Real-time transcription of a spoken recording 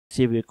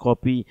save a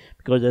copy,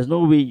 because there's no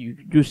way you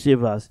do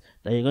save as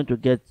that you're going to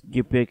get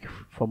JPEG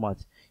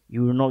format.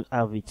 You will not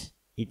have it.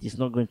 It is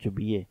not going to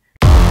be here.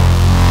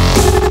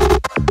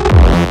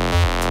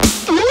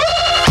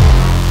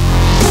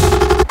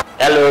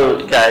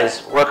 Hello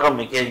guys,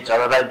 welcome again to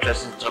another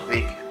interesting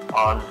topic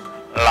on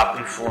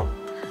Lappy phone.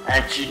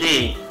 And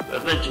today we're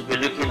going to be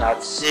looking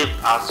at save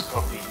as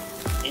copy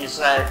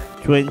inside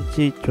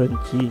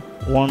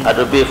 2021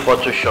 Adobe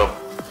Photoshop.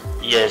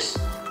 Yes,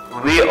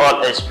 we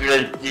all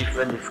experience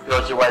different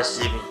difficulty while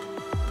saving,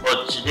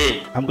 but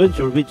today I'm going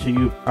to read to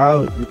you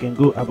how you can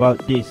go about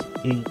this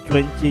in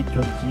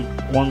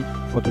 2021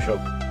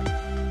 Photoshop.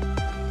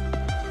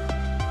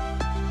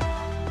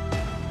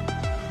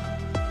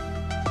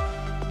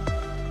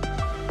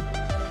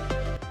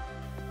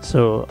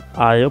 So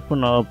I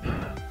open up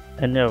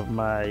any of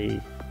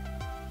my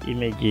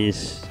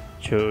images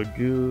to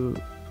do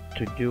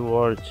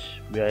what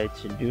we are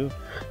to do.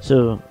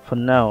 So for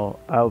now,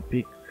 I'll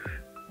pick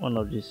one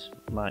of this,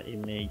 my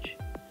image.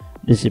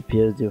 This is a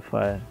PSD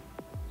file,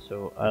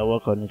 so I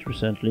worked on it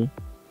recently.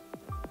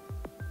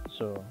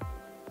 So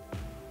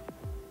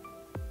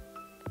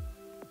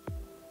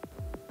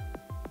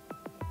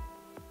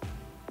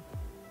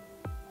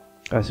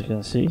as you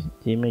can see,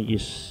 the image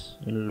is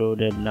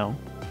loaded now.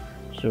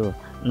 So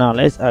now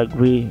let's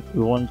agree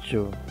we want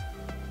to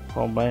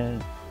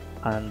combine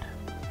and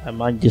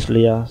merge these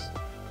layers.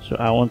 So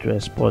I want to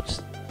export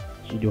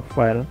to the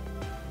file.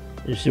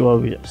 You see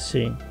what we are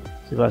saying.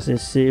 So if I say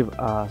save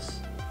as,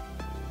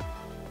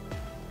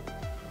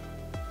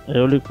 it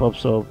only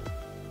pops up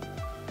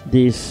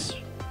this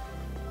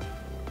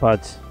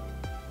part,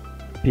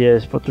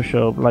 PS,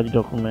 Photoshop, large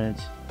document.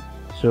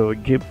 So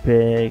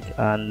JPEG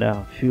and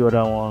a few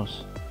other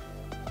ones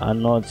are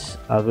not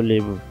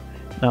available.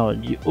 Now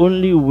the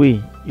only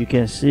way you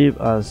can save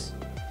as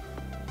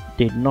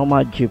the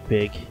normal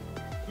JPEG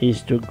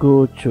is to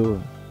go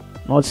to,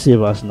 not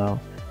save as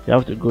now, you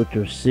have to go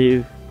to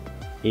save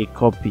a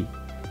copy.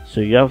 So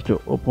you have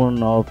to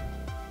open up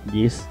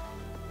this,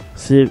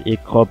 save a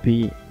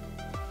copy.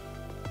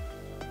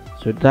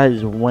 So that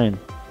is when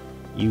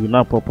you will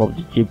now pop up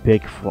the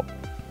JPEG for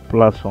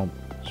platform,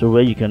 so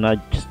where you can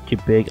add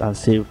JPEG and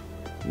save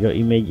your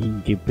image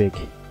in JPEG.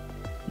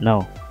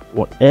 Now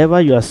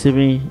whatever you are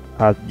saving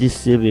as this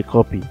save a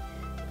copy,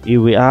 it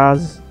will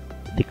has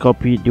the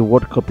copy, the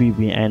word copy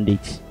behind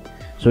it.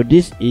 So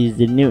this is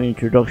the new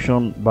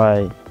introduction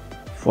by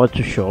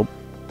Photoshop.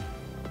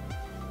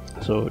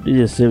 So this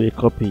is save a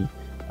copy.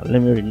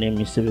 Let me rename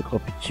it save a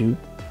copy 2.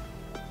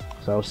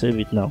 So I'll save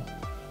it now.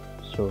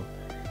 So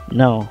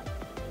now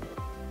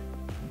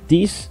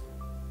this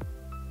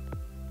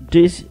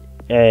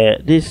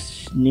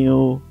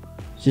new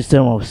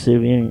system of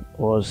saving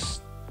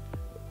was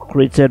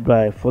created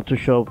by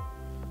Photoshop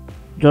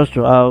just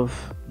to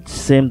have the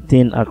same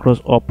thing across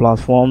all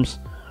platforms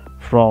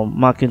from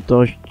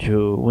Macintosh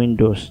to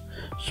Windows.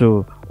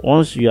 So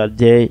once you are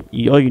there,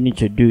 all you need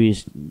to do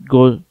is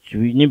go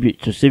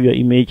to save your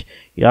image.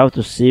 You have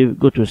to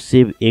go to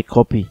save a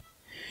copy.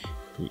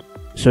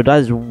 So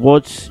that's the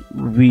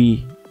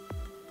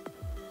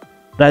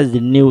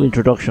new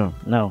introduction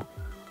now.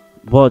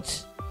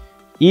 But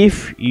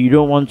if you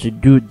don't want to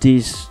do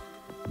this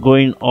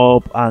going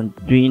up and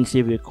doing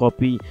save a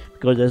copy,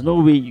 because there's no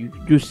way you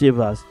do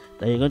save as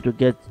that you're going to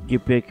get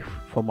JPEG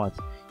format,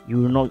 you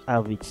will not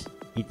have it.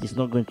 It is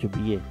not going to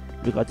be here.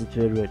 Look at it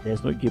very well,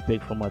 there's no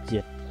JPEG format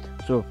here.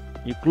 So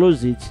you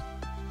close it.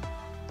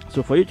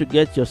 So for you to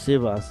get your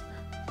save as,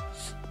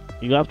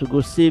 you have to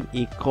go save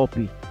a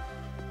copy.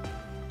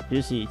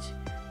 You see it,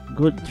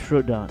 go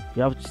through down,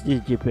 you have to see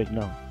this JPEG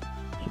now.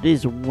 So this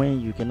is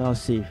when you can now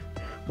save.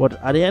 But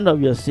at the end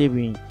of your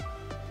saving,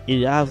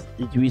 it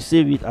will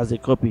save it as a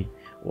copy.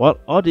 Well,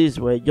 all these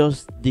were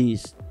just the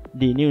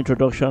new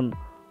introduction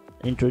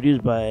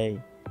introduced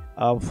by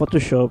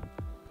Photoshop.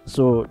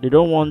 So they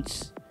don't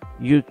want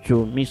you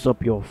to mix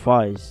up your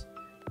files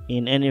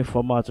in any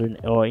format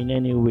or in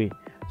any way.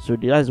 So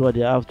that's what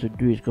they have to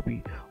do, is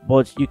copy.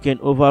 But you can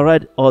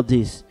override all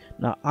this.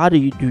 Now how do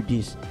you do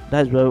this?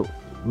 That's what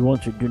we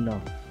want to do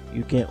now.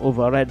 You can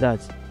override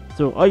that.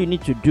 So all you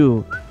need to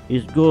do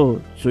is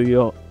go to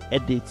your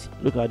edit.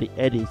 Look at the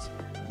edit,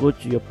 go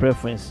to your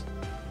preference.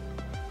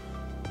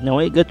 Now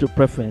when you get to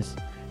preference,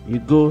 you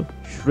go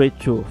straight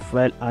to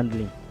file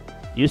handling.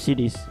 You see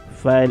this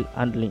file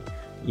handling?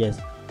 Yes.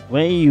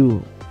 When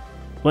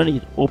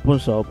it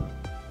opens up,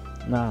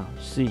 now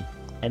see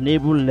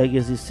enable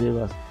legacy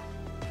savers,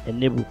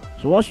 enable.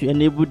 So once you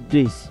enable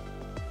this,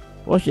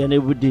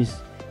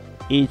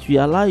 it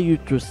will allow you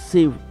to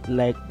save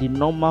like the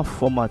normal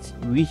format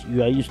which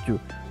you are used to,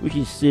 which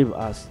is save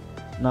as.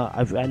 Now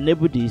if you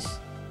enable this,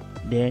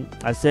 then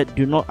I said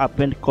do not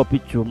append copy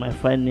to my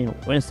file name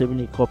when saving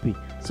a copy.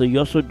 So you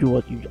also do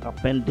what you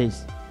append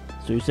this.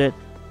 So you said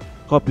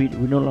copy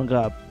will no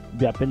longer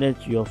be appended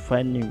to your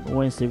file name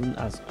when saving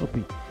as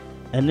copy.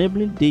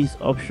 Enabling this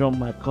option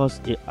might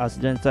cause a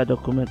accidental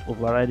document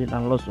overriding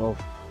and loss of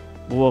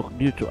work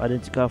due to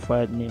identical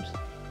file names.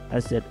 I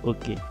said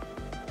okay.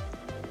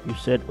 You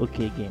said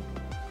okay again.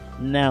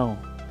 Now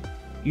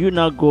you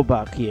now go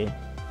back here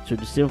to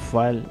the same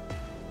file.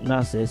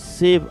 Now says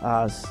save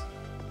as.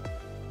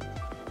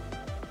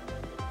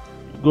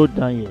 Go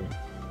down here,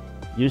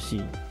 you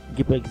see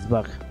JPEG is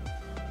back,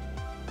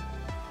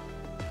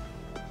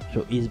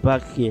 so it's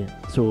back here.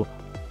 So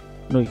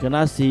no, you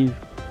cannot save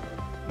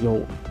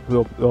your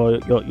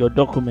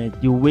document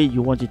the way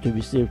you want it to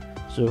be saved.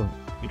 So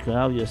you can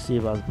have your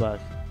save as back,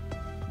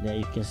 then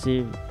you can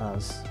save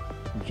as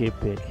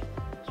JPEG.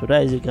 So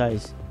that is it,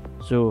 guys.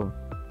 So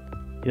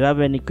if you have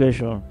any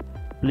question,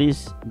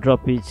 please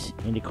drop it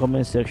in the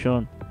comment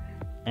section,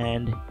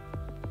 and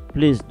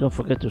please don't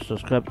forget to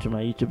subscribe to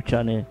my YouTube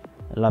channel,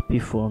 Lappy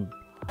Phone.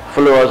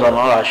 Follow us on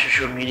all our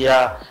social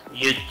media: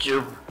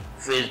 YouTube,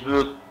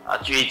 Facebook,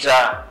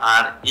 Twitter,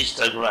 and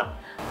Instagram.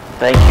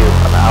 Thank you,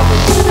 and have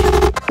a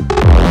good day.